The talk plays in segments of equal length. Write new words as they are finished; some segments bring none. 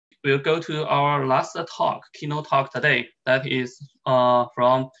will go to our last talk, keynote talk today. That is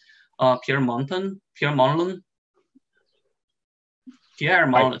from Pierre Moulon.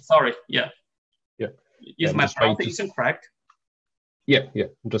 Sorry, yeah. Yeah. Is my pronunciation correct? Yeah.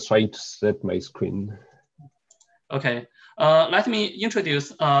 I'm just trying to set my screen. Okay. Let me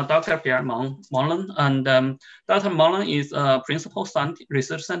introduce Dr. Pierre Moulon. And Dr. Moulon is a principal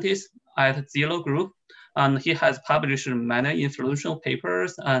research scientist at Zillow Group. And he has published many influential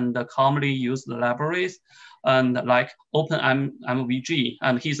papers and commonly used libraries, and like OpenMVG.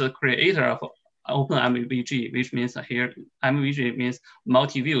 And he's a creator of OpenMVG, which means here MVG means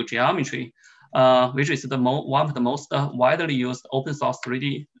multi-view geometry, which is one of the most widely used open source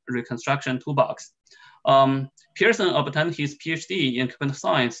 3D reconstruction toolbox. Pearson obtained his PhD in computer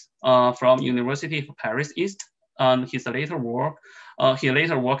science from University of Paris East, and he later worked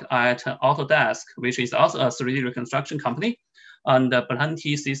at Autodesk, which is also a 3D reconstruction company, and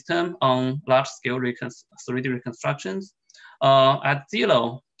plenty system on large-scale 3D reconstructions. At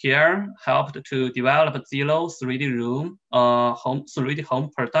Zillow, Pierre helped to develop Zillow 3D room 3D home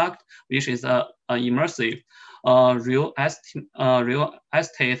product, which is an immersive real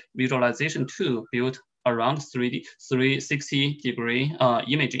estate visualization tool built around 360-degree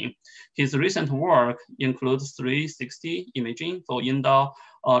imaging. His recent work includes 360 imaging for indoor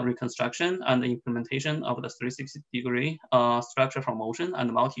reconstruction and the implementation of the 360-degree structure from motion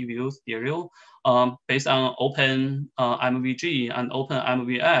and multi-view stereo based on OpenMVG and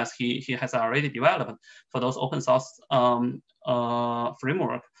OpenMVS. He has already developed for those open source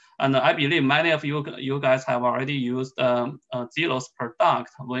framework. And I believe many of you guys have already used Zillow's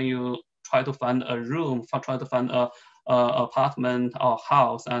product when you try to find a room, try to find a apartment or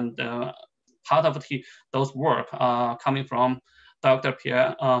house, and part of those work coming from Dr.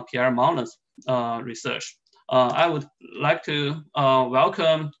 Pierre Moulon's research. I would like to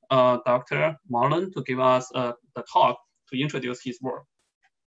welcome Dr. Moulon to give us the talk to introduce his work.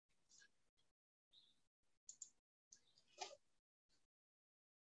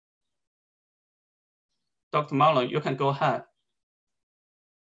 Dr. Moulon, you can go ahead.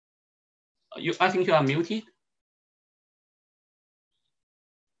 I think you are muted.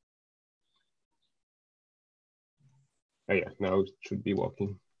 Oh yeah, now it should be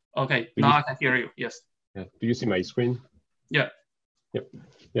working. Okay, now I can hear you, yes. Yeah. Do you see my screen? Yeah. Yep.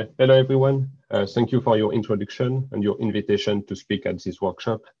 Yeah. Hello, everyone. Thank you for your introduction and your invitation to speak at this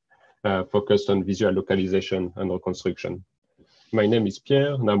workshop focused on visual localization and reconstruction. My name is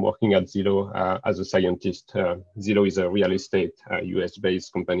Pierre, and I'm working at Zillow as a scientist. Zillow is a real estate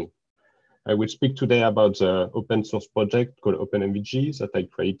US-based company. I will speak today about the open source project called OpenMVG that I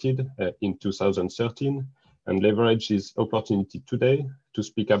created in 2013 and leverage this opportunity today to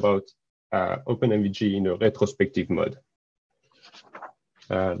speak about OpenMVG in a retrospective mode.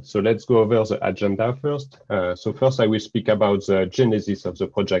 So let's go over the agenda first. So first I will speak about the genesis of the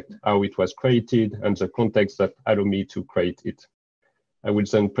project, how it was created and the context that allowed me to create it. I will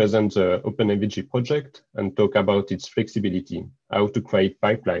then present the OpenMVG project and talk about its flexibility, how to create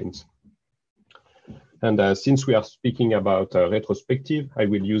pipelines. And since we are speaking about retrospective, I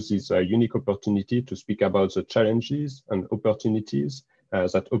will use this unique opportunity to speak about the challenges and opportunities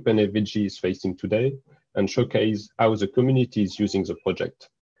that OpenMVG is facing today and showcase how the community is using the project.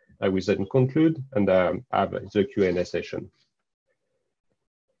 I will then conclude and have the Q&A session.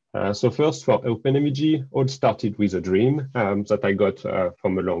 So first, for OpenMVG, all started with a dream that I got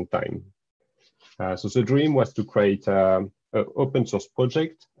from a long time. So the dream was to create an open source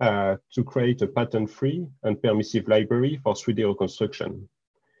project to create a patent-free and permissive library for 3D reconstruction.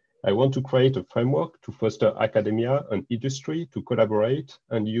 I want to create a framework to foster academia and industry to collaborate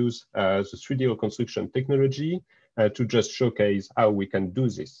and use the 3D reconstruction technology to just showcase how we can do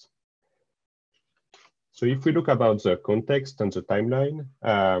this. So if we look about the context and the timeline,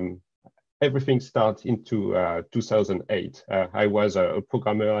 everything started into 2008. I was a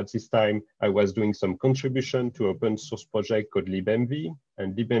programmer at this time. I was doing some contribution to an open source project called libmv,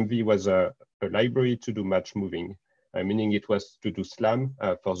 and libmv was a library to do match moving, meaning it was to do SLAM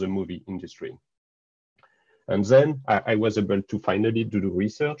for the movie industry. And then I was able to finally do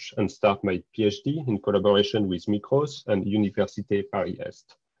research and start my PhD in collaboration with Micros and Université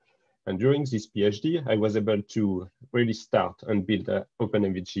Paris-Est. And during this PhD, I was able to really start and build an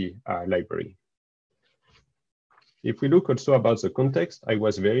OpenMVG library. If we look also about the context, I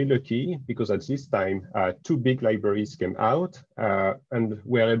was very lucky because at this time, two big libraries came out and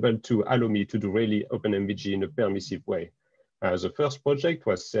were able to allow me to do really OpenMVG in a permissive way. The first project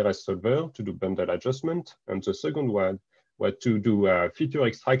was CRS Solver to do bundle adjustment, and the second one was to do feature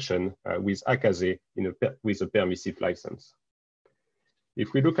extraction with Akaze with a permissive license.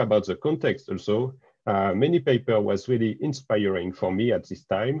 if we look about the context also, many paper was really inspiring for me at this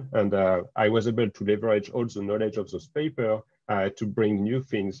time. And I was able to leverage all the knowledge of those paper to bring new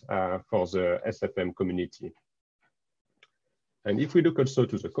things for the SFM community. And if we look also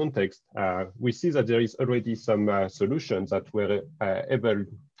to the context, we see that there is already some solutions that were able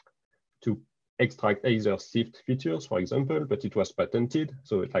to extract either SIFT features, for example, but it was patented.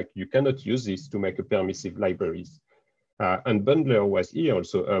 So like you cannot use this to make a permissive libraries. And Bundler was here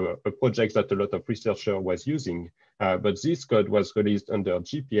also a project that a lot of researchers was using, but this code was released under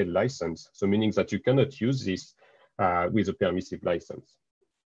GPL license. So meaning that you cannot use this with a permissive license.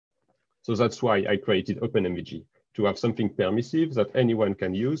 So that's why I created OpenMVG, to have something permissive that anyone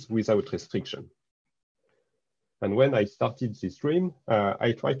can use without restriction. And when I started this stream,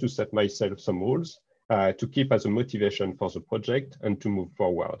 I tried to set myself some rules to keep as a motivation for the project and to move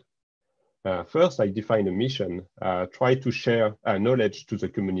forward. First, I define a mission, try to share knowledge to the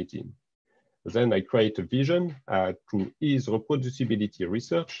community. Then I create a vision to ease reproducibility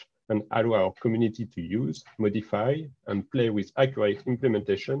research and allow our community to use, modify, and play with accurate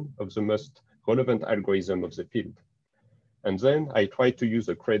implementation of the most relevant algorithm of the field. And then I try to use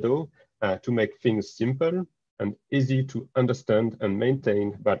a credo to make things simple and easy to understand and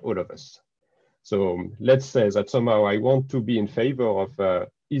maintain by all of us. So let's say that somehow I want to be in favor of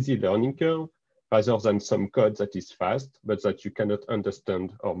easy learning curve rather than some code that is fast, but that you cannot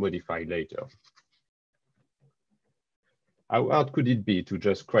understand or modify later. How hard could it be to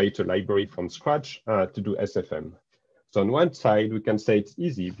just create a library from scratch to do SFM? So on one side, we can say it's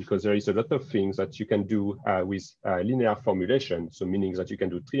easy because there is a lot of things that you can do with linear formulation. So meaning that you can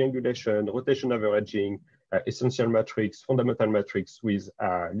do triangulation, rotation averaging, essential matrix, fundamental matrix with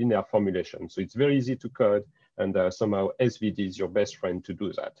linear formulation. So it's very easy to code, and somehow SVD is your best friend to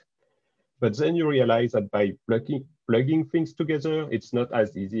do that. But then you realize that by plugging things together, it's not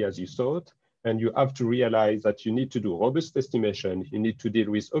as easy as you thought. And you have to realize that you need to do robust estimation, you need to deal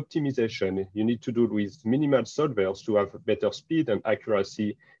with optimization, you need to deal with minimal solvers to have better speed and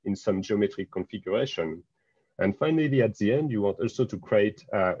accuracy in some geometric configuration. And finally, at the end, you want also to create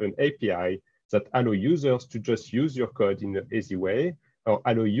an API that allow users to just use your code in an easy way, or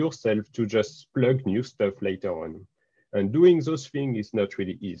allow yourself to just plug new stuff later on. And doing those things is not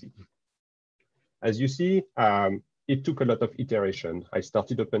really easy. As you see, it took a lot of iteration. I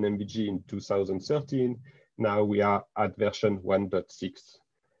started OpenMVG in 2013. Now we are at version 1.6.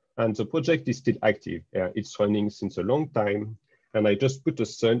 And the project is still active. It's running since a long time. And I just put a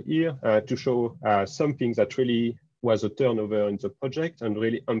sun here to show something that really was a turnover in the project and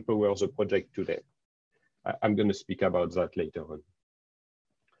really empowers the project today. I'm going to speak about that later on.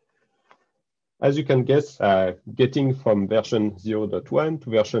 As you can guess, getting from version 0.1 to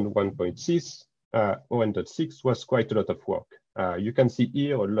version 1.6 was quite a lot of work. You can see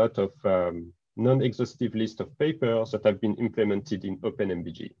here a lot of non-exhaustive list of papers that have been implemented in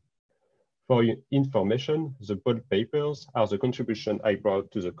OpenMVG. For your information, the bold papers are the contribution I brought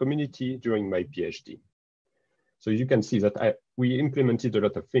to the community during my PhD. So you can see that we implemented a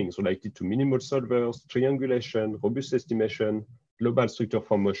lot of things related to minimal solvers, triangulation, robust estimation, global structure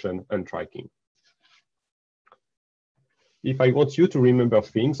for motion, and tracking. If I want you to remember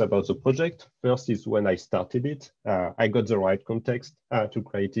things about the project, first is when I started it, I got the right context to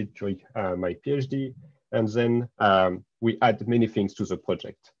create it during my PhD, and then we add many things to the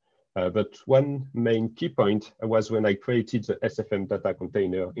project. But one main key point was when I created the SFM data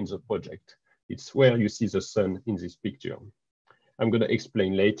container in the project. It's where you see the sun in this picture. I'm going to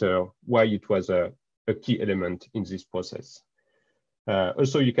explain later why it was a key element in this process.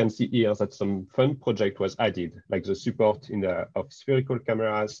 Also, you can see here that some fun project was added, like the support of spherical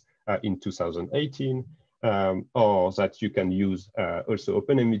cameras in 2018, or that you can use also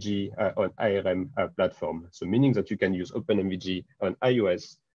OpenMVG on ARM platform. So meaning that you can use OpenMVG on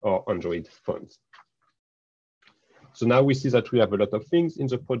iOS or Android phones. So now we see that we have a lot of things in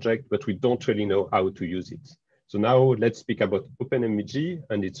the project, but we don't really know how to use it. So now let's speak about OpenMVG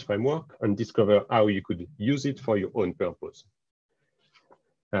and its framework and discover how you could use it for your own purpose.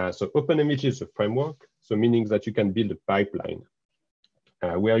 So OpenMVG is a framework, so meaning that you can build a pipeline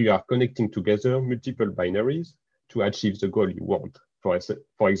where you are connecting together multiple binaries to achieve the goal you want. For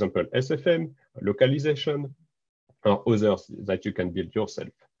example, SFM, localization, or others that you can build yourself.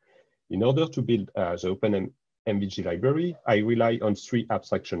 In order to build the OpenMVG library, I rely on 3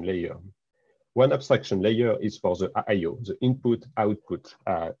 abstraction layers. One abstraction layer is for the I/O, the input-output,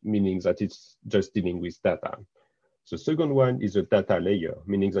 meaning that it's just dealing with data. The second one is a data layer,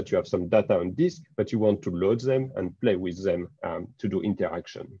 meaning that you have some data on disk, but you want to load them and play with them to do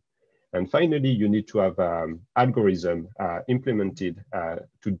interaction. And finally, you need to have algorithm implemented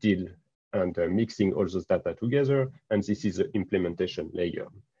to deal and mixing all those data together. And this is the implementation layer.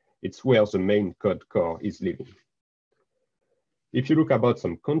 It's where the main code core is living. If you look about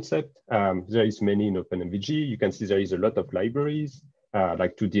some concept, there is many in OpenMVG. You can see there is a lot of libraries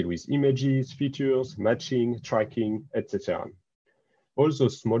like to deal with images, features, matching, tracking, etc. All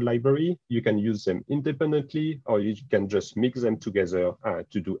those small libraries, you can use them independently, or you can just mix them together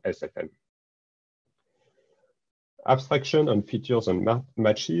to do SFM. Abstraction on features and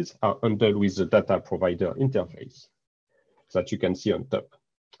matches are handled with the data provider interface that you can see on top.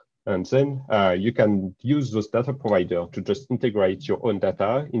 And then you can use those data provider to just integrate your own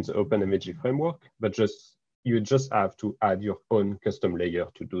data in the OpenMVG framework, but you just have to add your own custom layer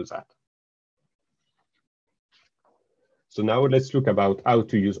to do that. So now let's look about how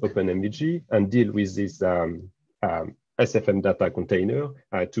to use OpenMVG and deal with this SFM data container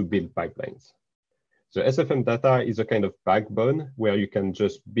to build pipelines. So SFM data is a kind of backbone where you can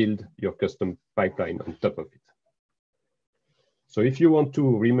just build your custom pipeline on top of it. So if you want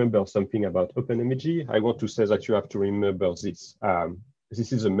to remember something about OpenMVG, I want to say that you have to remember this.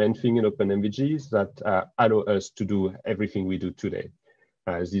 This is the main thing in OpenMVG that allow us to do everything we do today.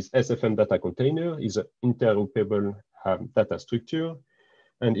 This SFM data container is an interoperable data structure,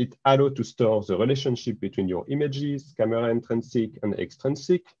 and it allows to store the relationship between your images, camera intrinsic and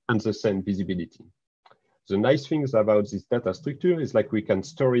extrinsic, and the same visibility. The nice things about this data structure is like we can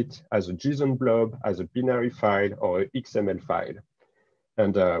store it as a JSON blob, as a binary file, or an XML file.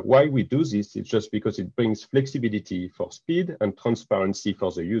 And why we do this is just because it brings flexibility for speed and transparency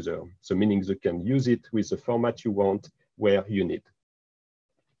for the user. So meaning you can use it with the format you want, where you need.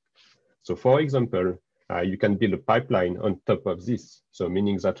 So for example, you can build a pipeline on top of this. So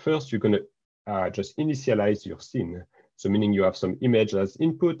meaning that first you're going to just initialize your scene. So meaning you have some image as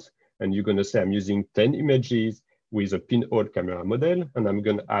input, and you're going to say I'm using 10 images with a pinhole camera model, and I'm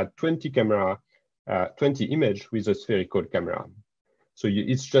going to add 20 image with a spherical camera. So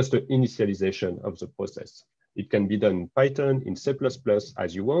it's just an initialization of the process. It can be done in Python, in C++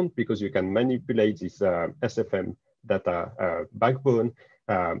 as you want, because you can manipulate this SFM data backbone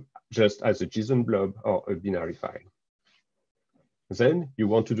just as a JSON blob or a binary file. Then you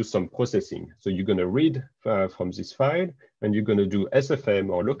want to do some processing. So you're going to read from this file, and you're going to do SFM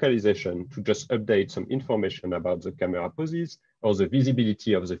or localization to just update some information about the camera poses or the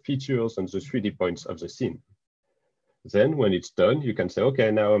visibility of the features and the 3D points of the scene. Then when it's done, you can say, okay,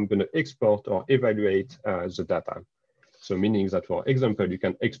 now I'm going to export or evaluate the data. So meaning that, for example, you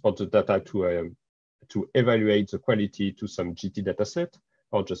can export the data to evaluate the quality to some GT dataset,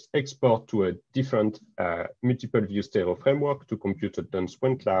 or just export to a different multiple view stereo framework to compute a dense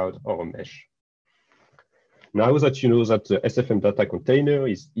point cloud or a mesh. Now that you know that the SFM data container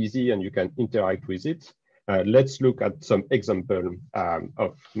is easy and you can interact with it, let's look at some example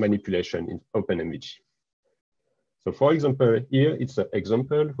of manipulation in OpenMVG. So for example, here it's an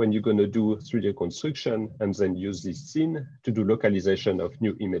example when you're going to do 3D construction and then use this scene to do localization of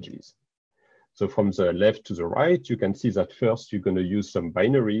new images. So from the left to the right, you can see that first you're going to use some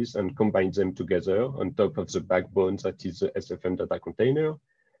binaries and combine them together on top of the backbone that is the SFM data container.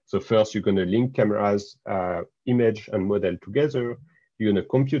 So first you're going to link cameras, image and model together. You're going to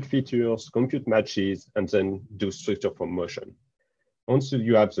compute features, compute matches, and then do structure from motion. Once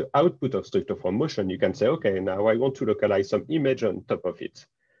you have the output of structure from motion, you can say, okay, now I want to localize some image on top of it.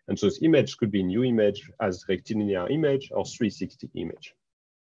 And so this image could be new image as rectilinear image or 360 image.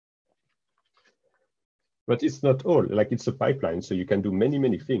 But it's not all, like it's a pipeline, so you can do many,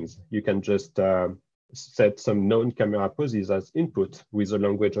 many things. You can just set some known camera poses as input with the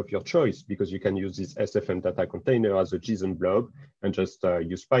language of your choice, because you can use this SFM data container as a JSON blob and just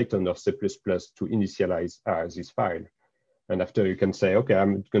use Python or C++ to initialize this file. And after you can say, okay,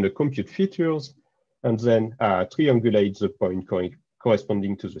 I'm going to compute features and then triangulate the point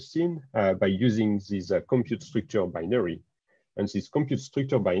corresponding to the scene by using this compute structure binary. And this compute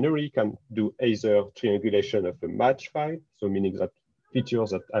structure binary can do either triangulation of a match file, so meaning that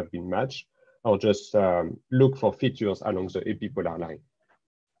features that have been matched, or just look for features along the epipolar line.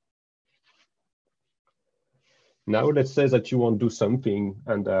 Now let's say that you want to do something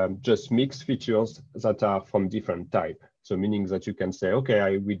and just mix features that are from different type. So meaning that you can say,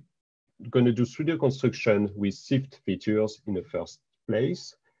 okay, we're going to do 3D construction with SIFT features in the first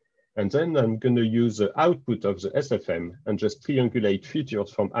place. And then I'm going to use the output of the SFM and just triangulate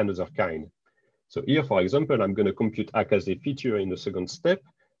features from another kind. So here, for example, I'm going to compute Akaze feature in the second step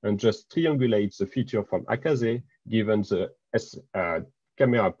and just triangulate the feature from Akaze given the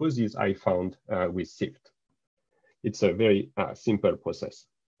camera poses I found with SIFT. It's a very simple process.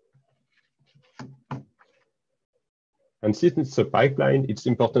 And since it's a pipeline, it's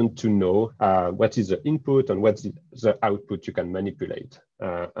important to know what is the input and what's the output you can manipulate.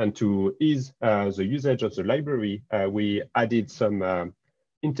 And to ease the usage of the library, we added some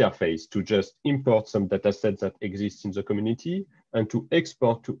interface to just import some data sets that exist in the community and to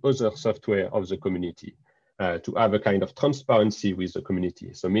export to other software of the community to have a kind of transparency with the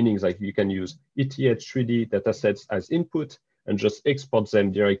community. So meaning that you can use ETH 3D datasets as input and just export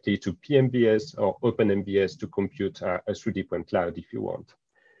them directly to PMBS or OpenMBS to compute a 3D point cloud if you want.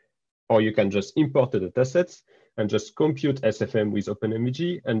 Or you can just import the datasets and just compute SFM with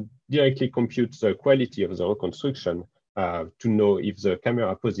OpenMVG and directly compute the quality of the reconstruction to know if the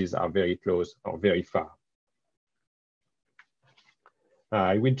camera poses are very close or very far.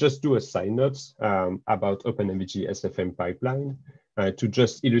 I will just do a side note about OpenMVG SFM pipeline to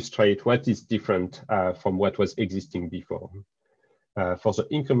just illustrate what is different from what was existing before. For the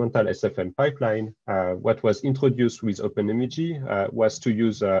incremental SFM pipeline, what was introduced with OpenMVG was to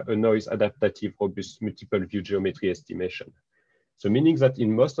use a noise adaptative robust multiple view geometry estimation. So meaning that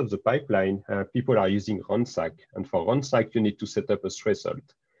in most of the pipeline, people are using RONSAC, and for RONSAC, you need to set up a threshold.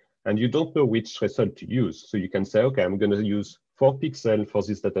 And you don't know which threshold to use. So you can say, okay, I'm going to use 4 pixels for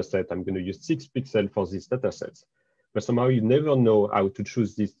this data set. I'm going to use 6 pixels for this data set. But somehow you never know how to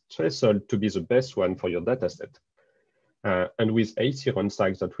choose this threshold to be the best one for your data set. And with AC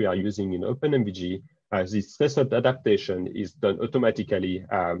RONSAC that we are using in OpenMVG, this threshold adaptation is done automatically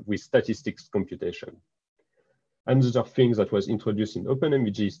with statistics computation. Another thing that was introduced in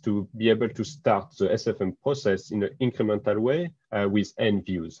OpenMVG is to be able to start the SFM process in an incremental way with n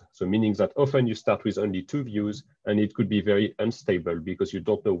views. So meaning that often you start with only 2 views and it could be very unstable because you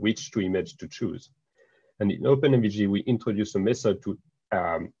don't know which 2 images to choose. And in OpenMVG, we introduced a method to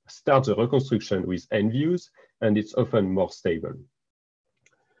start the reconstruction with n views, and it's often more stable.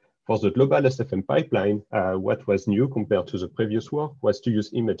 For the global SFM pipeline, what was new compared to the previous work was to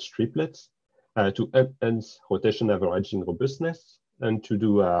use image triplets to enhance rotation averaging robustness and to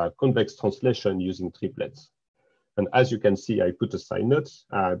do convex translation using triplets. And as you can see, I put a side note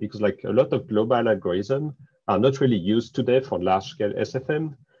because like a lot of global algorithms are not really used today for large scale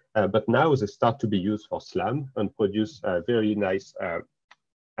SFM, but now they start to be used for SLAM and produce a very nice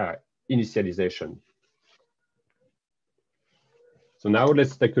initialization. So now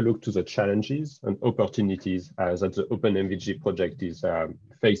let's take a look to the challenges and opportunities that the OpenMVG project is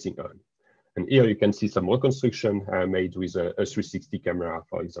facing on. And here you can see some reconstruction made with a 360 camera,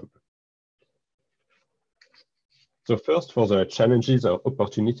 for example. So first, for the challenges or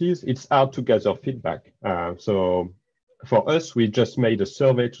opportunities, it's hard to gather feedback. So for us, we just made a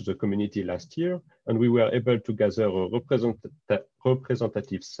survey to the community last year, and we were able to gather a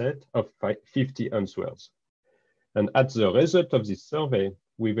representative set of 50 answers. And as the result of this survey,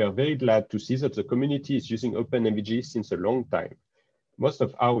 we were very glad to see that the community is using OpenMVG since a long time. Most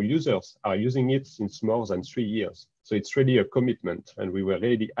of our users are using it since more than 3 years. So it's really a commitment, and we were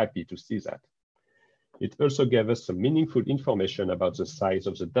really happy to see that. It also gave us some meaningful information about the size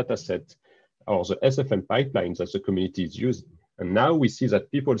of the dataset or the SFM pipelines that the community is using. And now we see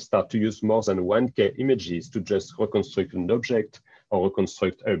that people start to use more than 1K images to just reconstruct an object or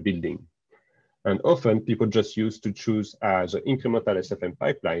reconstruct a building. And often people just use to choose the incremental SFM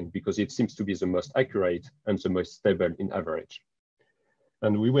pipeline because it seems to be the most accurate and the most stable in average.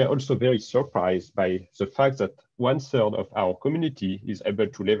 And we were also very surprised by the fact that 1/3 of our community is able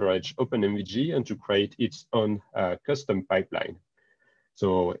to leverage OpenMVG and to create its own custom pipeline.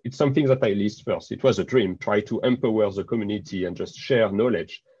 So it's something that I list first. It was a dream, try to empower the community and just share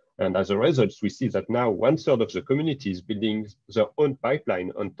knowledge. And as a result, we see that now 1/3 of the community is building their own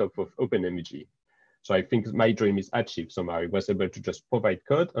pipeline on top of OpenMVG. So I think my dream is achieved somehow. I was able to just provide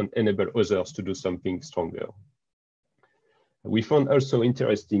code and enable others to do something stronger. We found also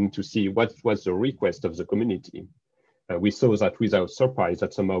interesting to see what was the request of the community. We saw that without surprise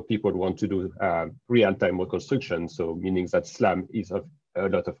that somehow people want to do real-time reconstruction, so meaning that SLAM is of a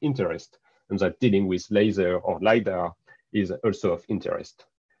lot of interest, and that dealing with laser or LiDAR is also of interest.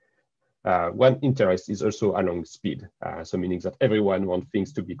 One interest is also along speed, so meaning that everyone wants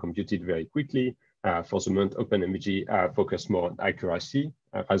things to be computed very quickly. For the moment, OpenMVG focus more on accuracy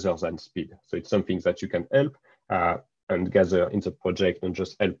rather than speed. So it's something that you can help and gather in the project and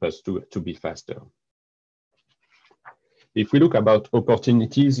just help us to be faster. If we look about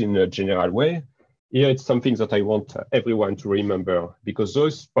opportunities in a general way, here it's something that I want everyone to remember because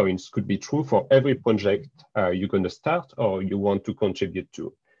those points could be true for every project you're going to start or you want to contribute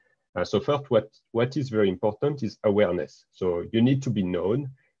to. So first, what is very important is awareness. So you need to be known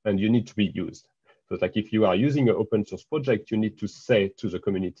and you need to be used. So like if you are using an open source project, you need to say to the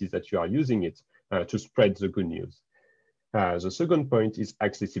community that you are using it to spread the good news. The second point is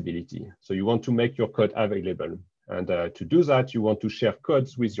accessibility. So you want to make your code available. And to do that, you want to share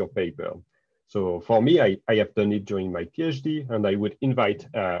codes with your paper. So for me, I have done it during my PhD, and I would invite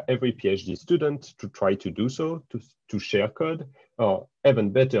every PhD student to try to do so, to share code, or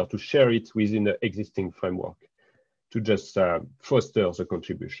even better, to share it within the existing framework, to just foster the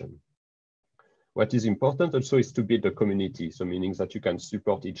contribution. What is important also is to build a community, so meaning that you can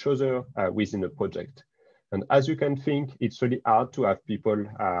support each other within a project. And as you can think, it's really hard to have people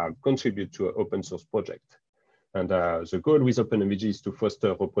contribute to an open source project. And the goal with OpenMVG is to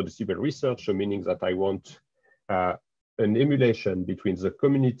foster reproducible research, so meaning that I want an emulation between the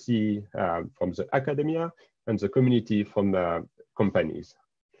community from the academia and the community from companies.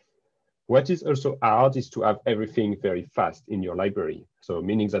 What is also hard is to have everything very fast in your library. So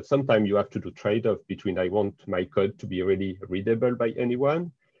meaning that sometimes you have to do trade-off between I want my code to be really readable by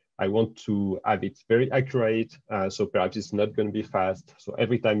anyone. I want to have it very accurate, so perhaps it's not going to be fast. So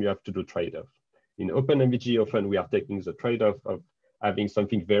every time you have to do trade-off. In OpenMVG, often we are taking the trade-off of having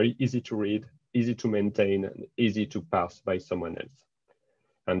something very easy to read, easy to maintain, and easy to parse by someone else.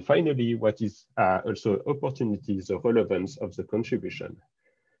 And finally, what is also opportunity is the relevance of the contribution.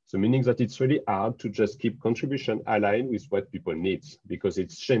 So meaning that it's really hard to just keep contribution aligned with what people need because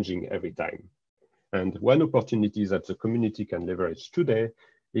it's changing every time. And one opportunity that the community can leverage today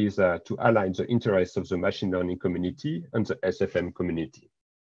is to align the interests of the machine learning community and the SFM community.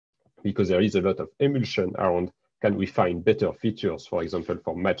 Because there is a lot of emulsion around, can we find better features, for example,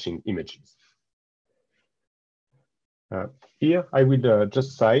 for matching images? Here, I will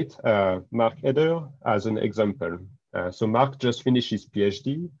just cite Mark Eder as an example. So Mark just finished his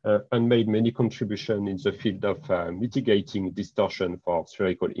PhD and made many contributions in the field of mitigating distortion for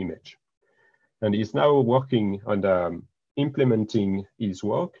spherical image. And he's now working on implementing his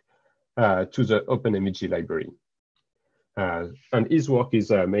work to the OpenMVG library. And his work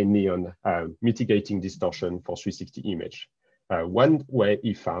is mainly on mitigating distortion for 360 image. One way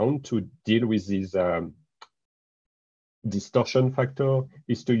he found to deal with this distortion factor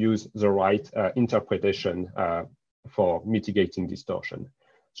is to use the right interpretation for mitigating distortion.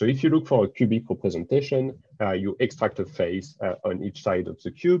 So if you look for a cubic representation, you extract a face on each side of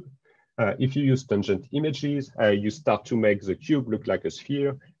the cube. If you use tangent images, you start to make the cube look like a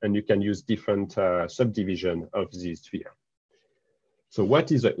sphere, and you can use different subdivision of the sphere. So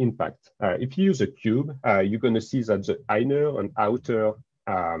what is the impact? If you use a cube, you're going to see that the inner and outer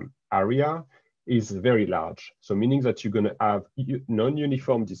area is very large. So meaning that you're going to have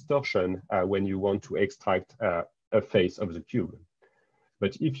non-uniform distortion when you want to extract a face of the cube.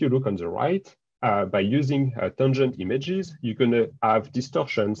 But if you look on the right, by using tangent images, you're going to have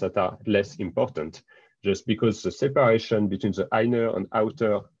distortions that are less important, just because the separation between the inner and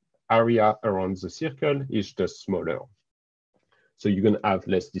outer area around the circle is just smaller. So you're going to have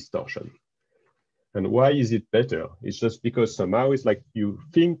less distortion. And why is it better? It's just because somehow it's like you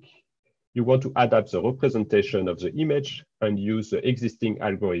think you want to adapt the representation of the image and use the existing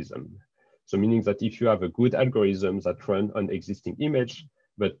algorithm. So meaning that if you have a good algorithm that run on existing image,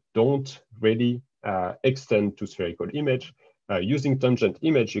 but don't really extend to spherical image, using tangent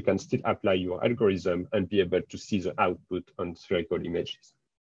image, you can still apply your algorithm and be able to see the output on spherical images.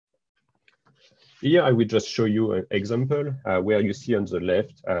 Here, I will just show you an example where you see on the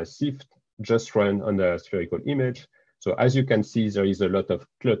left, SIFT just run on a spherical image. So as you can see, there is a lot of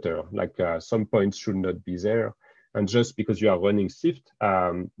clutter, like some points should not be there. And just because you are running SIFT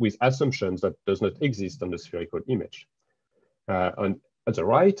with assumptions that does not exist on the spherical image. On the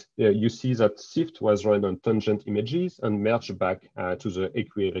right, you see that SIFT was run on tangent images and merged back to the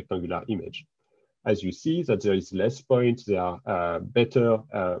equirectangular image. As you see that there is less points, they are better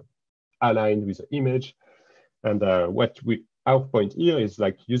aligned with the image. And our point here is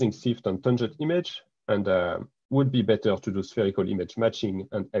like using SIFT on tangent image and would be better to do spherical image matching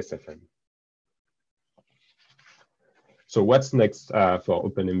and SFM. So what's next for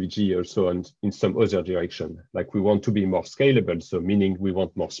OpenMVG also in some other direction? Like we want to be more scalable, so meaning we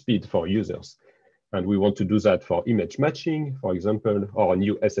want more speed for users. And we want to do that for image matching, for example, or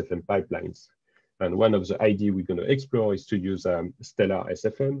new SFM pipelines. And one of the ideas we're going to explore is to use stellar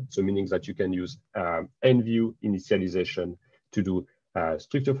SFM, so meaning that you can use N-view initialization to do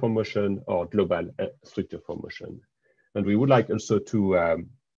structure from motion or global structure from motion. And we would like also to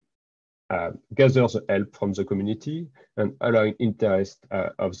gather the help from the community and allowing interest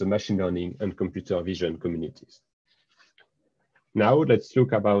of the machine learning and computer vision communities. Now let's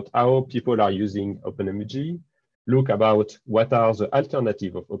look about how people are using OpenMVG. Look about what are the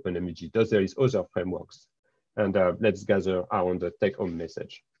alternatives of OpenMVG. Does there is other frameworks? And let's gather around the take-home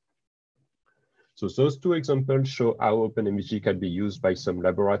message. So those two examples show how OpenMVG can be used by some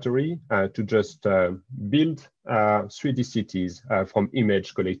laboratory to just build 3D cities from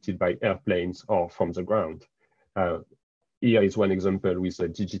image collected by airplanes or from the ground. Here is one example with a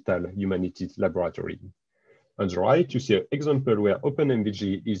digital humanities laboratory. On the right, you see an example where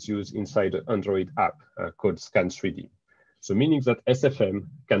OpenMVG is used inside an Android app called Scan3D. So meaning that SFM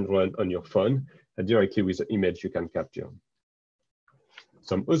can run on your phone directly with the image you can capture.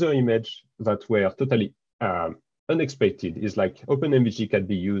 Some other image that were totally unexpected is like OpenMVG can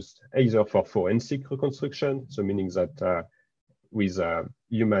be used either for forensic reconstruction, so meaning that with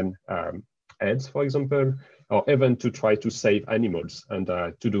human heads, for example, or even to try to save animals and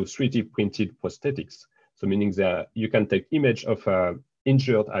to do 3D printed prosthetics. So meaning that you can take image of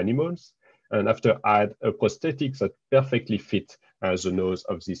injured animals and after add a prosthetic that perfectly fit the nose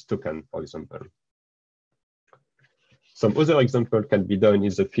of this toucan, for example. Some other example can be done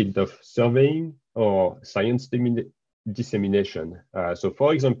in the field of surveying or science dissemination. So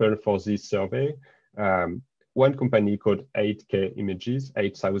for example, for this survey, one company called 8K Images,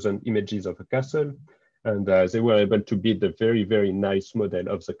 8,000 images of a castle, and they were able to build a very, very nice model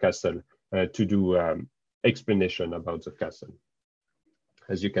of the castle to do explanation about the castle.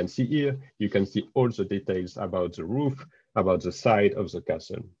 As you can see here, you can see all the details about the roof, about the side of the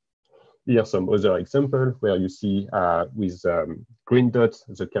castle. Here are some other examples where you see with green dots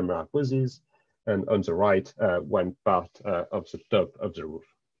the camera poses, and on the right, one part of the top of the roof.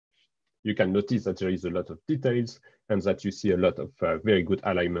 You can notice that there is a lot of details and that you see a lot of very good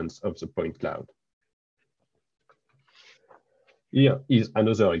alignments of the point cloud. Here is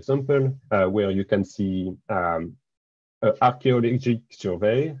another example where you can see an archaeological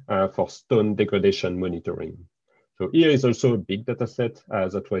survey for stone degradation monitoring. So here is also a big data set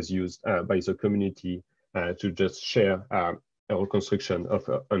that was used by the community to just share a reconstruction of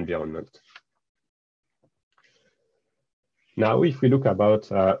an environment. Now, if we look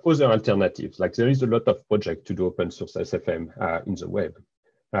about other alternatives, like there is a lot of projects to do open source SFM in the web.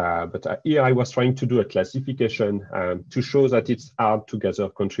 But here I was trying to do a classification to show that it's hard to gather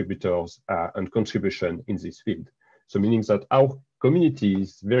contributors and contribution in this field. So meaning that our community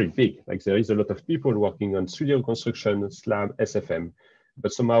is very big, like there is a lot of people working on 3D reconstruction, SLAM, SFM,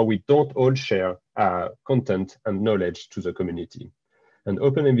 but somehow we don't all share content and knowledge to the community. And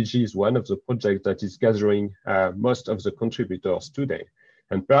OpenMVG is one of the projects that is gathering most of the contributors today.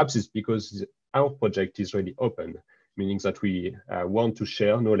 And perhaps it's because our project is really open, meaning that we want to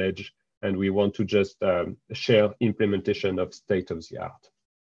share knowledge and we want to just share implementation of state-of-the-art.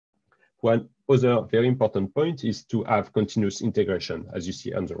 One other very important point is to have continuous integration, as you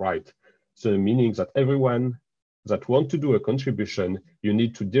see on the right. So meaning that everyone that wants to do a contribution, you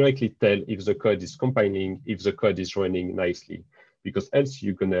need to directly tell if the code is compiling, if the code is running nicely, because else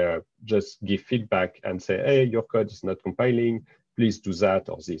you're gonna just give feedback and say, hey, your code is not compiling, please do that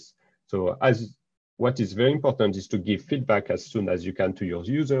or this. So what is very important is to give feedback as soon as you can to your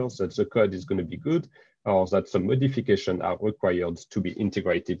users that the code is gonna be good or that some modifications are required to be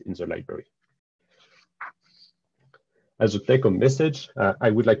integrated in the library. As a take-home message,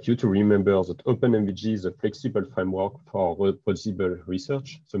 I would like you to remember that OpenMVG is a flexible framework for reproducible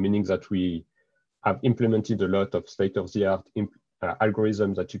research. So meaning that we have implemented a lot of state-of-the-art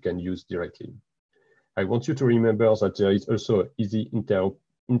algorithms that you can use directly. I want you to remember that there is also easy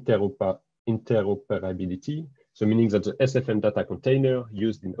interoperability. So meaning that the SFM data container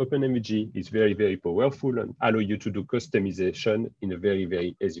used in OpenMVG is very, very powerful and allow you to do customization in a very,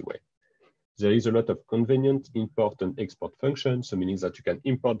 very easy way. There is a lot of convenient import and export functions, so meaning that you can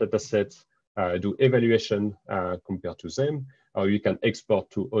import datasets, do evaluation compared to them, or you can export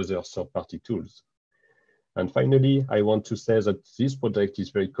to other third-party tools. And finally, I want to say that this project is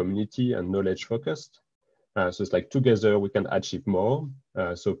very community and knowledge focused. So it's like together we can achieve more.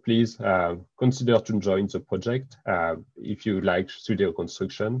 So please consider to join the project if you like 3D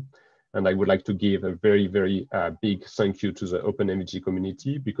reconstruction. And I would like to give a very, very big thank you to the OpenMVG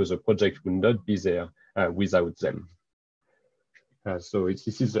community because the project would not be there without them. So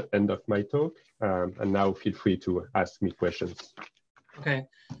this is the end of my talk. And now feel free to ask me questions. Okay.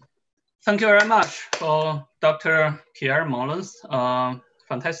 Thank you very much for Dr. Pierre Moulon's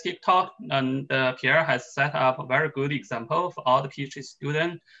fantastic talk. And Pierre has set up a very good example for all the PhD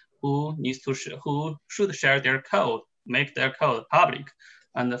students who should share their code, make their code public,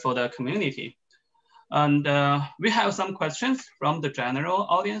 and for the community. And we have some questions from the general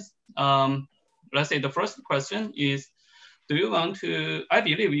audience. Let's say the first question is, do you want to, I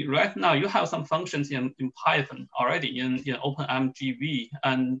believe right now you have some functions in Python already in OpenMVG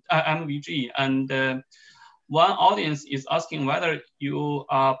and MVG. And one audience is asking whether you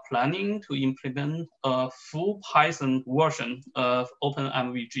are planning to implement a full Python version of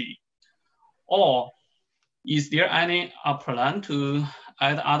OpenMVG, or is there any plan to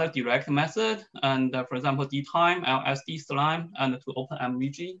add other direct method and, for example, dtime, LSD slime, and to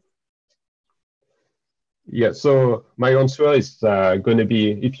OpenMVG? Yeah, so my answer is going to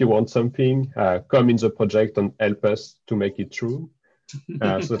be, if you want something, come in the project and help us to make it true.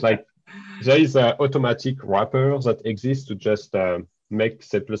 So it's like, there is an automatic wrapper that exists to just make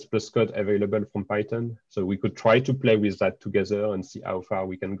C++ code available from Python. So we could try to play with that together and see how far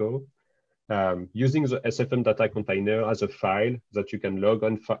we can go. Using the SFM data container as a file that you can log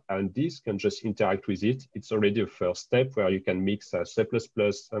on disk and just interact with it, it's already a first step where you can mix C++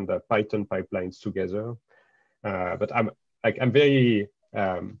 and Python pipelines together. But I'm very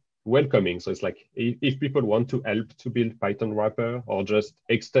welcoming. So it's like, if people want to help to build Python wrapper or just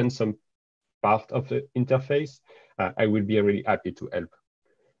extend some part of the interface, I will be really happy to help.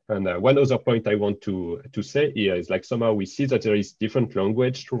 And one other point I want to say here is, like, somehow we see that there is different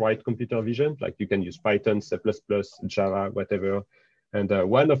language to write computer vision. Like, you can use Python, C++, Java, whatever. And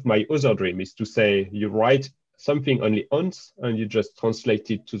one of my other dreams is to say you write something only once and you just translate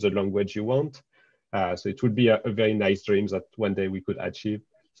it to the language you want. So it would be a very nice dream that one day we could achieve.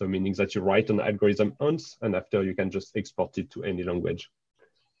 So meaning that you write an algorithm once and after you can just export it to any language.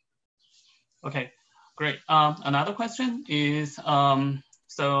 Okay, great. Another question is,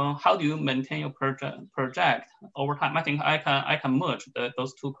 so how do you maintain your project over time? I think I can merge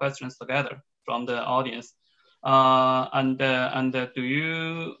those two questions together from the audience. And do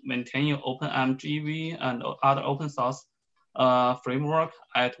you maintain your OpenMGV and other open source framework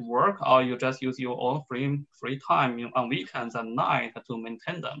at work, or you just use your own free time on weekends and night to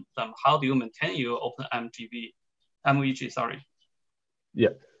maintain them? How do you maintain your OpenMVG? Sorry. Yeah.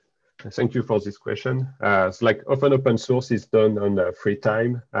 Thank you for this question. So like, often open source is done on free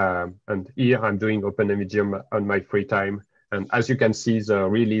time. And here I'm doing OpenMVG on my free time. And as you can see, the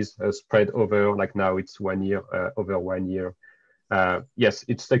release spread over, like, now it's 1 year, over 1 year. Yes,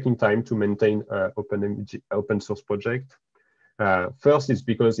 it's taking time to maintain OpenMVG open source project. First is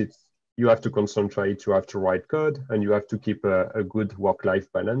because you have to concentrate, you have to write code, and you have to keep a good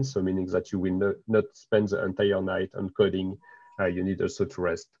work-life balance. So meaning that you will not spend the entire night on coding. You need also to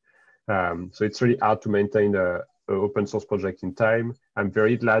rest. So it's really hard to maintain an open source project in time. I'm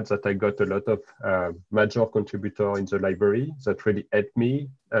very glad that I got a lot of major contributors in the library that really helped me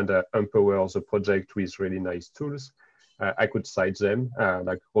and empower the project with really nice tools. I could cite them,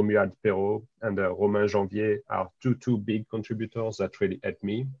 like Romuald Perrault and Romain Janvier are two big contributors that really helped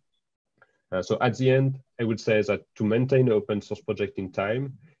me. So at the end, I would say that to maintain an open source project in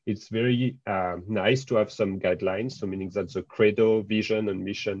time, it's very nice to have some guidelines. So meaning that the credo, vision, and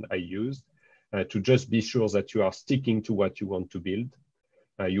mission I used to just be sure that you are sticking to what you want to build.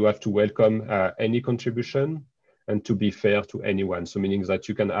 You have to welcome any contribution and to be fair to anyone. So meaning that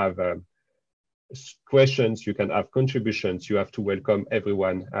you can have questions, you can have contributions, you have to welcome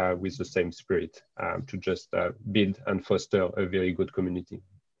everyone with the same spirit to just build and foster a very good community.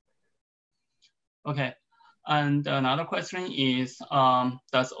 Okay, and another question is,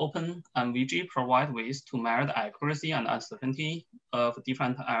 does OpenMVG provide ways to measure the accuracy and uncertainty of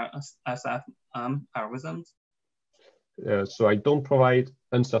different SFM algorithms? So I don't provide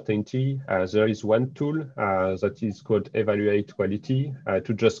uncertainty. There is one tool that is called Evaluate Quality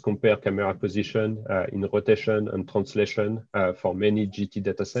to just compare camera position in rotation and translation for many GT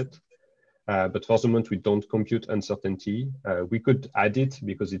datasets. But for the moment, we don't compute uncertainty. We could add it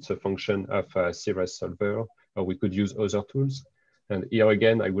because it's a function of Cirrus Solver, or we could use other tools. And here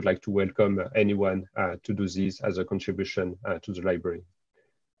again, I would like to welcome anyone to do this as a contribution to the library.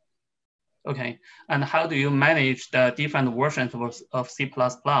 Okay, and how do you manage the different versions of C++,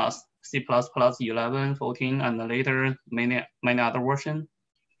 C++ 11, 14, and later many other versions?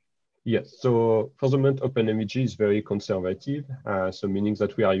 Yes, so for the moment, OpenMVG is very conservative. So meaning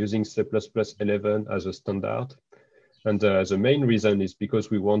that we are using C++ 11 as a standard. And the main reason is because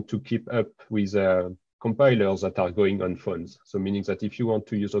we want to keep up with compilers that are going on phones. So meaning that if you want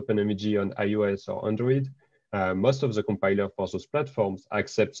to use OpenMVG on iOS or Android, most of the compiler for those platforms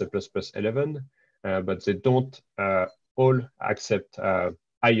accept C++ 11, but they don't all accept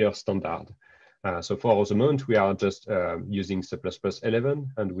higher standard. So for the moment, we are just using C++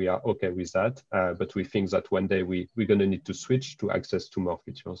 11, and we are okay with that. But we think that one day we're going to need to switch to access to more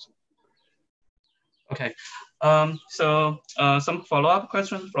features. Okay. So some follow-up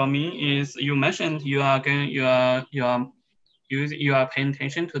question from me is: you mentioned you are paying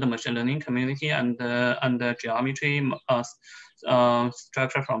attention to the machine learning community and the geometry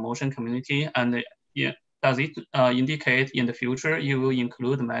structure from motion community, and yeah, does it indicate in the future you will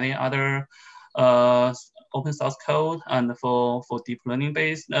include many other open source code and for deep learning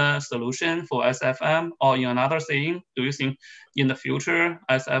based solution for SFM, or in another thing, do you think in the future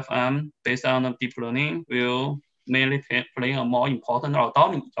SFM based on deep learning will mainly play a more important or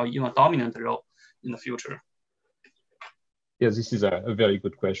even dominant role in the future? Yes, this is a very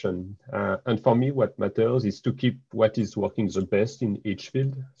good question. And for me, what matters is to keep what is working the best in each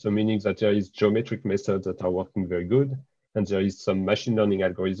field. So meaning that there is geometric methods that are working very good, and there is some machine learning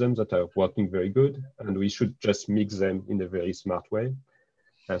algorithms that are working very good, and we should just mix them in a very smart way.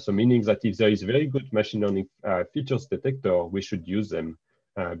 So meaning that if there is very good machine learning features detector, we should use them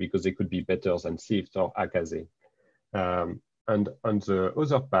because they could be better than SIFT or Akaze. And on the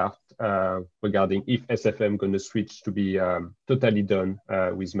other part, regarding if SFM going to switch to be totally done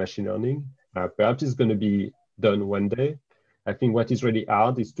with machine learning, perhaps it's going to be done one day. I think what is really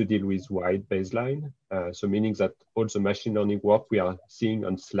hard is to deal with wide baseline. So meaning that all the machine learning work we are seeing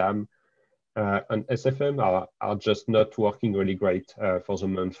on SLAM and SFM are just not working really great for the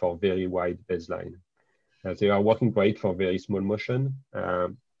moment for very wide baseline. They are working great for very small motion.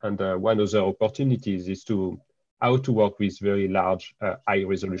 And one of the opportunities is how to work with very large high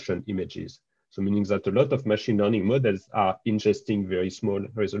resolution images. So meaning that a lot of machine learning models are ingesting very small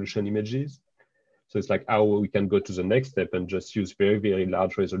resolution images. So it's like how we can go to the next step and just use very, very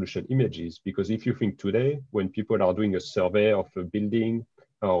large resolution images. Because if you think today, when people are doing a survey of a building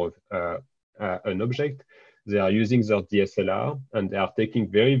or an object, they are using their DSLR and they are taking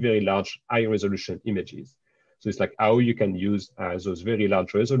very, very large high resolution images. So it's like how you can use those very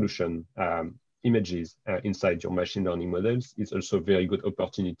large resolution images inside your machine learning models is also a very good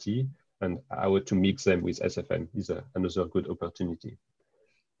opportunity, and how to mix them with SFM is another good opportunity.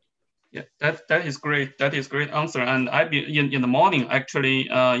 Yeah, that is great. That is great answer. And in the morning, actually,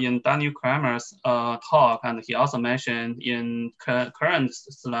 in Daniel Cremers' talk, and he also mentioned in current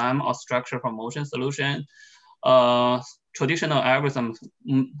SLAM or structure for motion solution, traditional algorithms,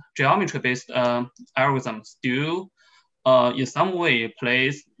 geometry-based algorithms still, in some way,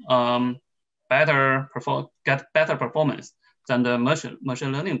 get better performance than the machine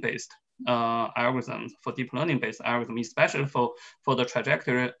learning-based algorithms, for deep learning-based algorithm, especially for the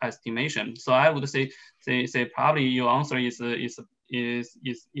trajectory estimation. So I would say probably your answer is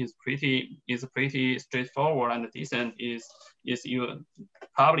pretty straightforward and decent. Is you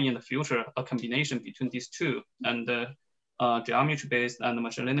probably in the future a combination between these two, and geometry-based and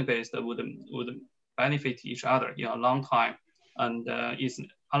machine learning-based would benefit each other in a long time, and is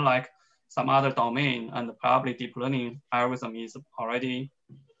unlike some other domain, and probably deep learning algorithm is already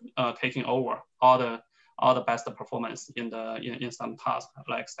taking over all the best performance in some tasks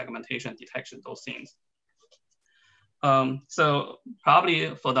like segmentation, detection, those things. So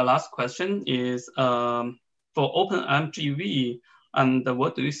probably for the last question is for OpenMGV, and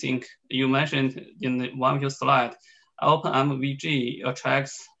what do you think? You mentioned in one of your slides, OpenMVG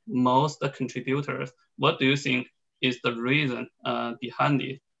attracts most contributors. What do you think is the reason behind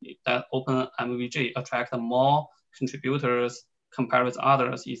it, that OpenMVG attracts more contributors compared with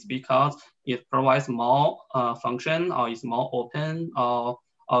others? Is because it provides more function, or is more open, or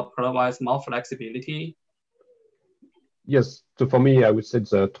provides more flexibility? Yes, so for me, I would say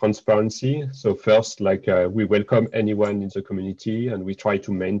the transparency. So first, like we welcome anyone in the community and we try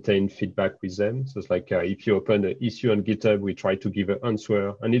to maintain feedback with them. So it's like if you open an issue on GitHub, we try to give an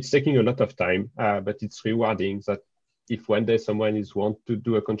answer, and it's taking a lot of time, but it's rewarding that if one day someone want to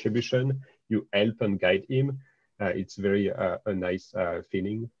do a contribution, you help and guide him. It's very a nice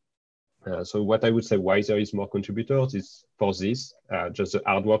feeling. So what I would say why there is more contributors is for this, just the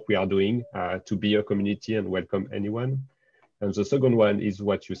hard work we are doing to be a community and welcome anyone. And the second one is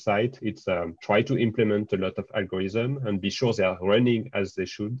what you cite. It's try to implement a lot of algorithm and be sure they are running as they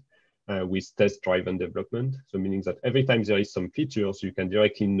should with test-driven development. So meaning that every time there is some features, you can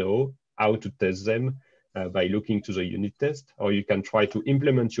directly know how to test them by looking to the unit test, or you can try to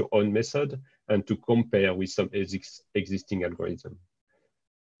implement your own method and to compare with some existing algorithm.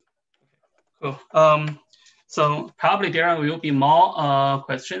 Cool. So probably there will be more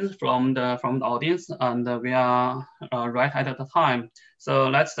questions from the audience, and we are right at the time. So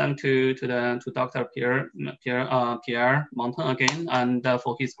let's turn to Dr. Pierre Moulon again, and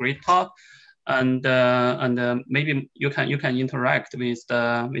for his great talk, and maybe you can interact with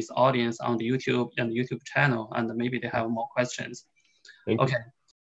the audience on the YouTube channel, and maybe they have more questions. Thank you. Okay.